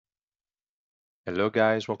Hello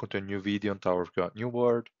guys, welcome to a new video on Tower of God New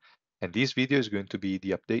World. And this video is going to be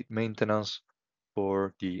the update maintenance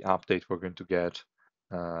for the update we're going to get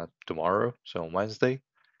tomorrow, so on Wednesday.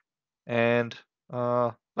 And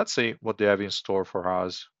let's see what they have in store for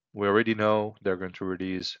us. We already know they're going to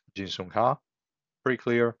release Jin Sung Ha, pretty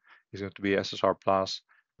clear. He's going to be SSR Plus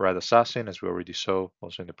Red Assassin, as we already saw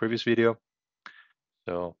also in the previous video.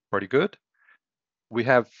 So pretty good. We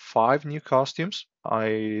have 5 new costumes.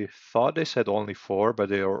 I thought they said only 4, but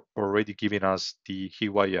they are already giving us the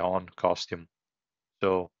Hiwa costume.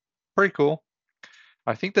 So pretty cool.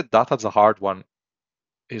 I think the Data Zahard one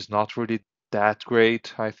is not really that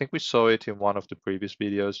great. I think we saw it in one of the previous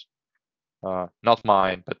videos. Not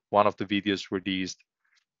mine, but one of the videos released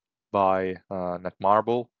by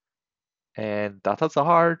Netmarble. And Data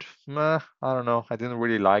Zahard, I don't know. I didn't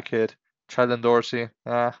really like it. Sheldon Dorsey,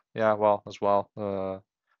 yeah, well, as well.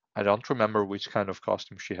 I don't remember which kind of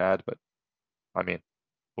costume she had, but I mean,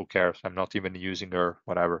 who cares? I'm not even using her,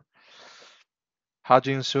 whatever. Ha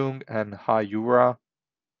Jin-sung and Ha Yura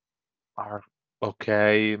are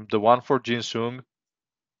okay. The one for Jin-sung,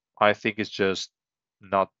 I think is just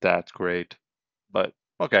not that great, but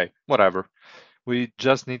okay, whatever. We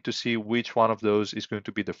just need to see which one of those is going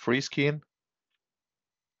to be the free skin.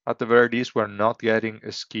 At the very least, we're not getting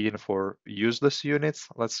a skin for useless units,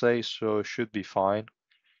 let's say, so it should be fine.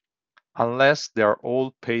 Unless they are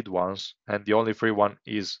all paid ones, and the only free one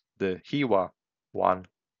is the Hiwa one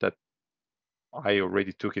that I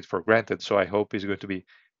already took it for granted, so I hope it's going to be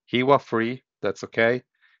Hiwa free, that's okay,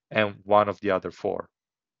 and one of the other 4.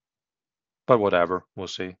 But whatever, we'll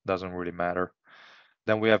see, doesn't really matter.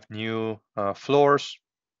 Then we have new floors,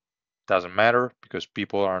 doesn't matter because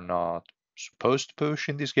people are not supposed to push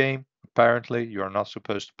in this game. Apparently, you're not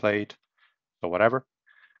supposed to play it, so whatever.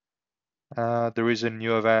 There is a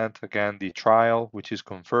new event, again, the trial, which is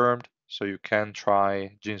confirmed, so you can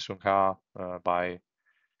try Jin Sung Ha by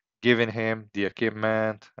giving him the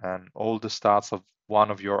equipment and all the stats of one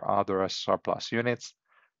of your other SSR Plus units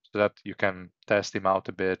so that you can test him out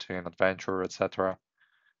a bit in adventure, etc.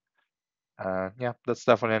 And yeah, that's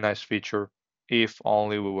definitely a nice feature if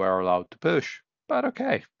only we were allowed to push, but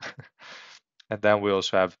okay. And then we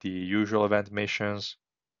also have the usual event missions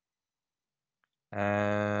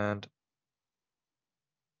and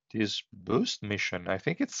this boost mission. I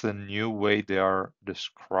think it's a new way they are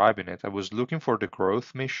describing it. I was looking for the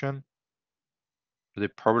growth mission. They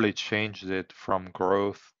probably changed it from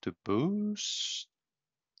growth to boost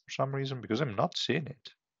for some reason because I'm not seeing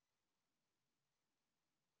it.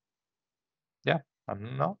 Yeah,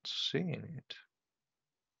 I'm not seeing it.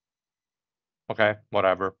 Okay,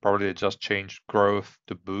 whatever. Probably they just changed growth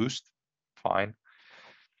to boost. Fine.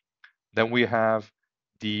 Then we have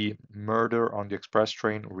the Murder on the Express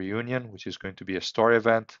Train reunion, which is going to be a story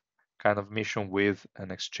event kind of mission with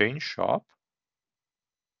an exchange shop.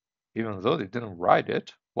 Even though they didn't write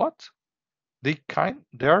it. What?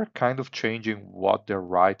 They're kind of changing what they're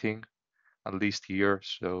writing, at least here,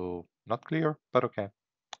 so not clear, but okay.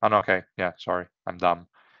 Oh, no, okay, yeah, sorry, I'm dumb.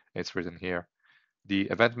 It's written here. The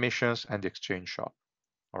event missions and the exchange shop.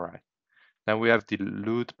 All right. Then we have the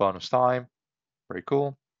loot bonus time. Very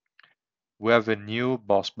cool. We have a new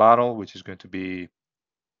boss battle, which is going to be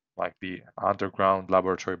like the underground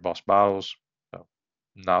laboratory boss battles. So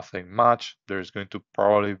nothing much. There's going to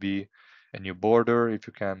probably be a new border if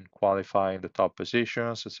you can qualify in the top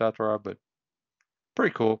positions, etc. But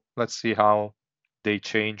pretty cool. Let's see how they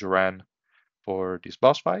change Ren for this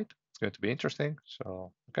boss fight. It's going to be interesting.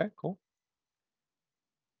 So, okay, cool.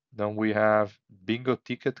 Then we have bingo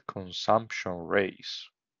ticket consumption race.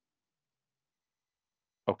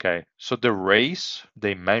 Okay, so the race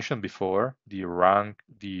they mentioned before, the rank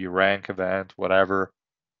event, whatever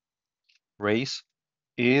race,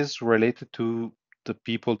 is related to the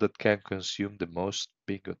people that can consume the most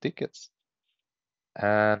bingo tickets.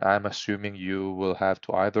 And I'm assuming you will have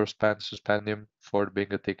to either spend Suspendium for the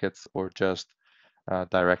bingo tickets or just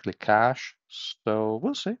directly cash. So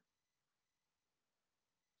we'll see.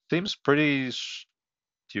 Seems pretty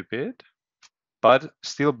stupid, but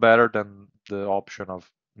still better than the option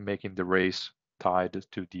of making the race tied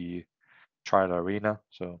to the trial arena.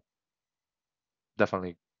 So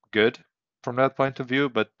definitely good from that point of view,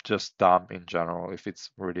 but just dumb in general if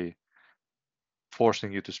it's really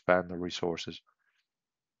forcing you to spend the resources.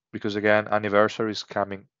 Because again, anniversary is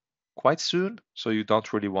coming quite soon, so you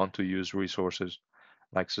don't really want to use resources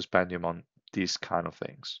like Suspendium on these kind of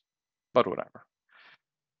things. But whatever.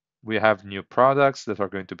 We have new products that are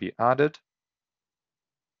going to be added.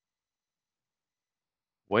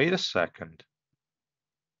 Wait a second.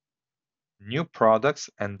 New products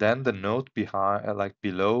and then the note behind, like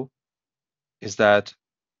below, is that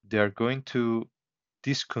they're going to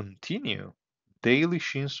discontinue daily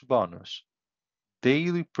Shinsu bonus,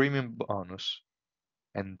 daily premium bonus,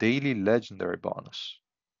 and daily legendary bonus.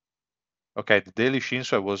 Okay, the daily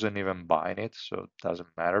Shinsu, I wasn't even buying it, so it doesn't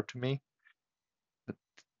matter to me. But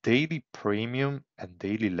daily premium and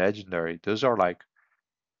daily legendary, those are like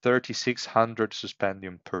 3,600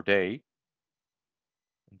 suspendium per day.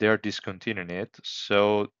 They're discontinuing it,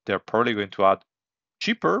 so they're probably going to add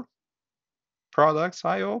cheaper products,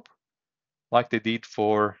 I hope, like they did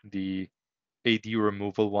for the AD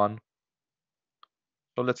removal one.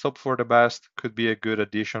 So let's hope for the best. Could be a good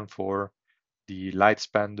addition for the light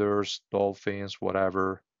spenders, dolphins,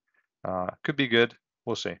 whatever. Could be good.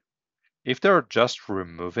 We'll see. If they're just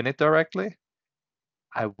removing it directly,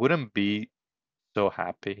 I wouldn't be so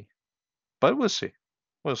happy. But we'll see.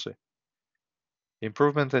 We'll see.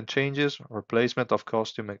 Improvement and changes, replacement of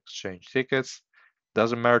costume exchange tickets.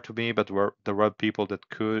 Doesn't matter to me, but there were people that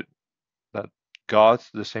got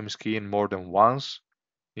the same skin more than once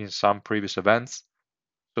in some previous events.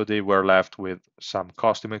 So they were left with some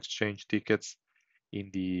costume exchange tickets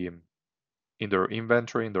in their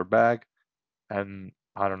inventory, in their bag. And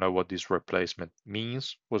I don't know what this replacement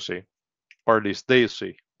means. We'll see. Or at least they'll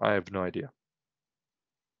see. I have no idea.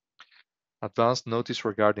 Advanced notice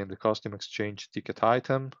regarding the costume exchange ticket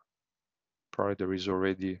item. Probably there is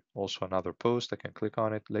already also another post. I can click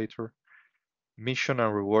on it later. Mission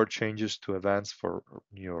and reward changes to events for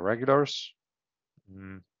new regulars.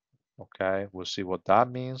 Okay, we'll see what that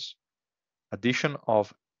means. Addition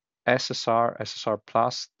of SSR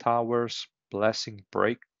Plus Towers Blessing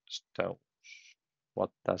Breakstone. What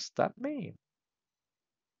does that mean?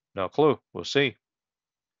 No clue. We'll see.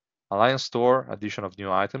 Alliance Store, addition of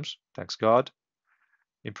new items. Thanks God.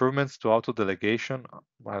 Improvements to auto delegation.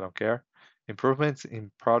 I don't care. Improvements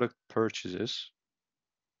in product purchases.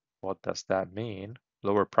 What does that mean?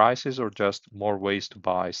 Lower prices or just more ways to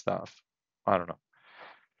buy stuff? I don't know.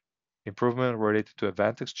 Improvement related to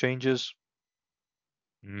event exchanges.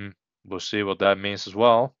 We'll see what that means as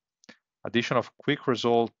well. Addition of quick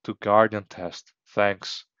result to Guardian test.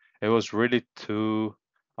 Thanks. It was really too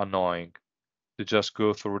annoying to just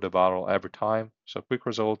go through the battle every time. So quick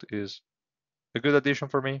result is a good addition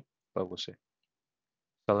for me, but we'll see.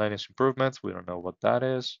 Miscellaneous improvements, we don't know what that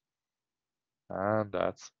is. And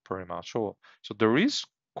that's pretty much all. So there is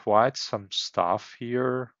quite some stuff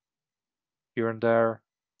here and there.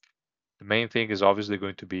 The main thing is obviously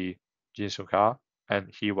going to be Jinsuka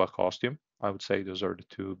and Hiwa costume. I would say those are the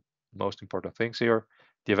two most important things here.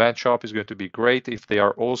 The event shop is going to be great if they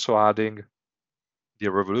are also adding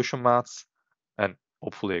the revolution mats and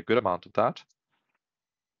hopefully a good amount of that.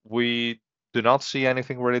 We do not see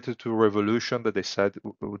anything related to revolution that they said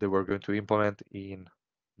they were going to implement in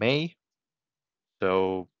May.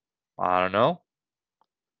 So I don't know.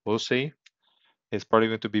 We'll see. It's probably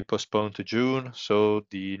going to be postponed to June. So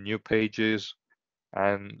the new pages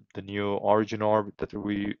and the new origin orb that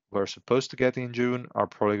we were supposed to get in June are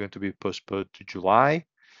probably going to be postponed to July.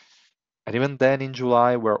 And even then in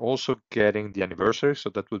July, we're also getting the anniversary. So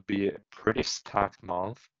that would be a pretty stacked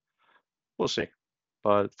month. We'll see.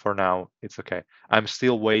 But for now, it's okay. I'm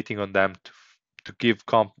still waiting on them to give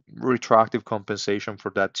retroactive compensation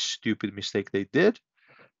for that stupid mistake they did,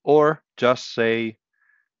 or just say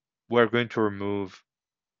we're going to remove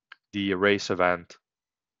the race event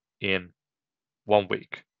in 1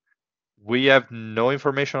 week. We have no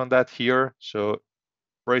information on that here, so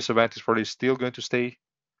race event is probably still going to stay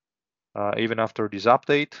even after this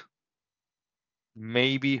update.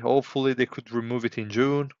 Maybe, hopefully, they could remove it in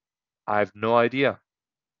June. I have no idea.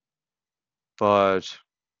 But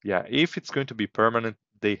yeah, if it's going to be permanent,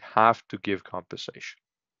 they have to give compensation.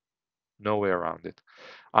 No way around it.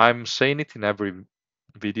 I'm saying it in every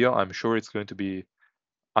video. I'm sure it's going to be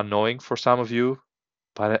annoying for some of you,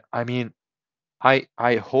 but I mean,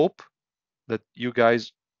 I hope that you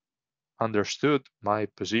guys understood my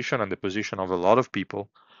position and the position of a lot of people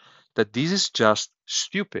that this is just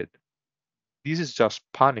stupid. This is just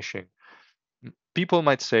punishing. People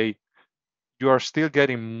might say you are still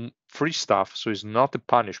getting free stuff, so it's not a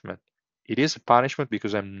punishment. It is a punishment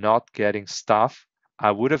because I'm not getting stuff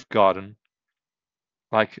I would have gotten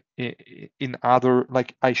like in other,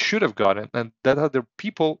 like I should have gotten and that other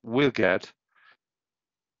people will get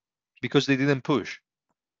because they didn't push.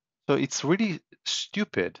 So it's really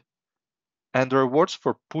stupid. And the rewards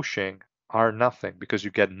for pushing are nothing because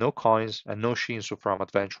you get no coins and no Shinsu from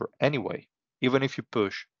adventure anyway. Even if you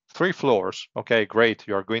push 3 floors, okay, great,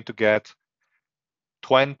 you are going to get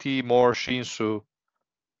 20 more Shinsu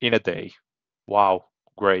in a day. Wow,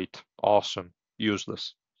 great, awesome,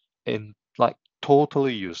 useless. And like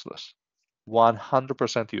totally useless.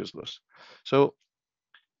 100% useless. So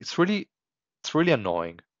it's really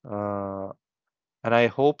annoying, and I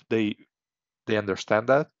hope they understand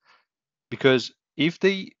that, because if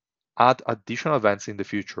they add additional events in the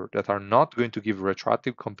future that are not going to give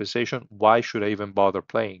retroactive compensation, why should I even bother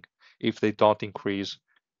playing if they don't increase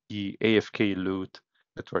the AFK loot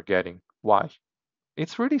that we're getting? Why?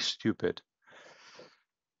 It's really stupid.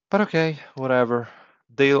 But okay, whatever.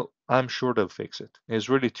 I'm sure they'll fix it. It's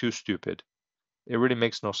really too stupid. It really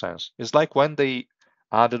makes no sense. It's like when they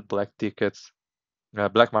added black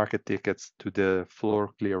market tickets to the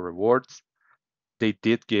floor clear rewards. They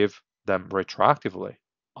did give them retroactively,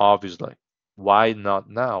 obviously. Why not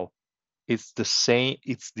now? It's the same,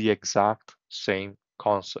 it's the exact same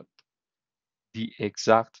concept. The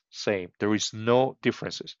exact same. There is no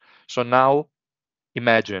differences. So now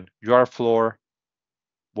imagine you are floor,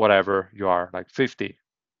 whatever you are, like 50.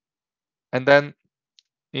 And then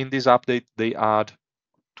in this update, they add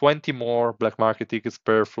 20 more black market tickets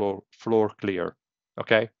per floor clear.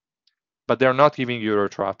 Okay? But they're not giving you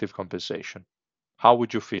retroactive compensation. How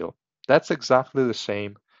would you feel? That's exactly the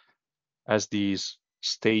same as this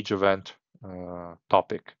stage event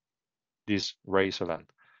topic, this race event.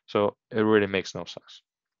 So it really makes no sense.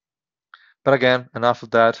 But again, enough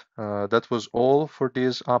of that. That was all for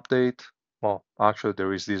this update. Well, actually,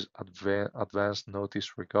 there is this advanced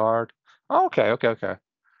notice regard. Oh, okay.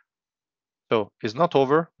 So it's not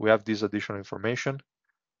over. We have this additional information.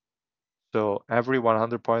 So every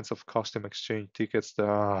 100 points of costume exchange tickets.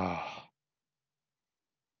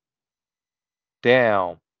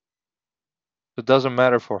 Damn. It doesn't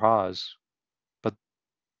matter for us, but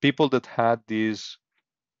people that had these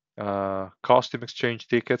costume exchange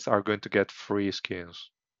tickets are going to get free skins.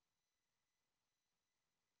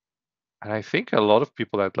 And I think a lot of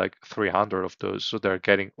people had like 300 of those, so they're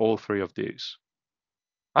getting all three of these.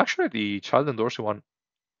 Actually, the Child Endorsing one,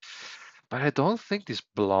 but I don't think this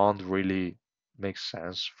blonde really makes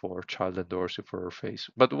sense for Child Endorsing for her face.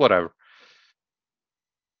 But whatever.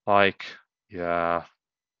 Like, yeah,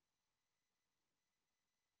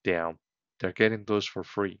 damn, they're getting those for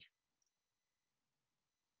free.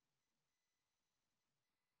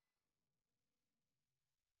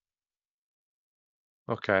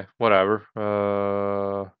 Okay, whatever.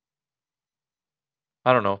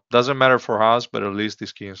 I don't know. Doesn't matter for us, but at least the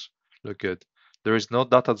skins look good. There is no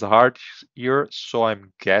Data Zahard here, so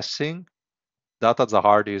I'm guessing Data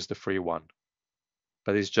Zahard is the free one,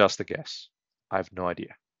 but it's just a guess. I have no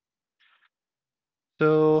idea.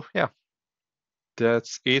 So yeah,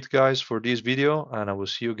 that's it guys for this video, and I will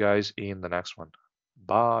see you guys in the next one.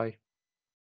 Bye.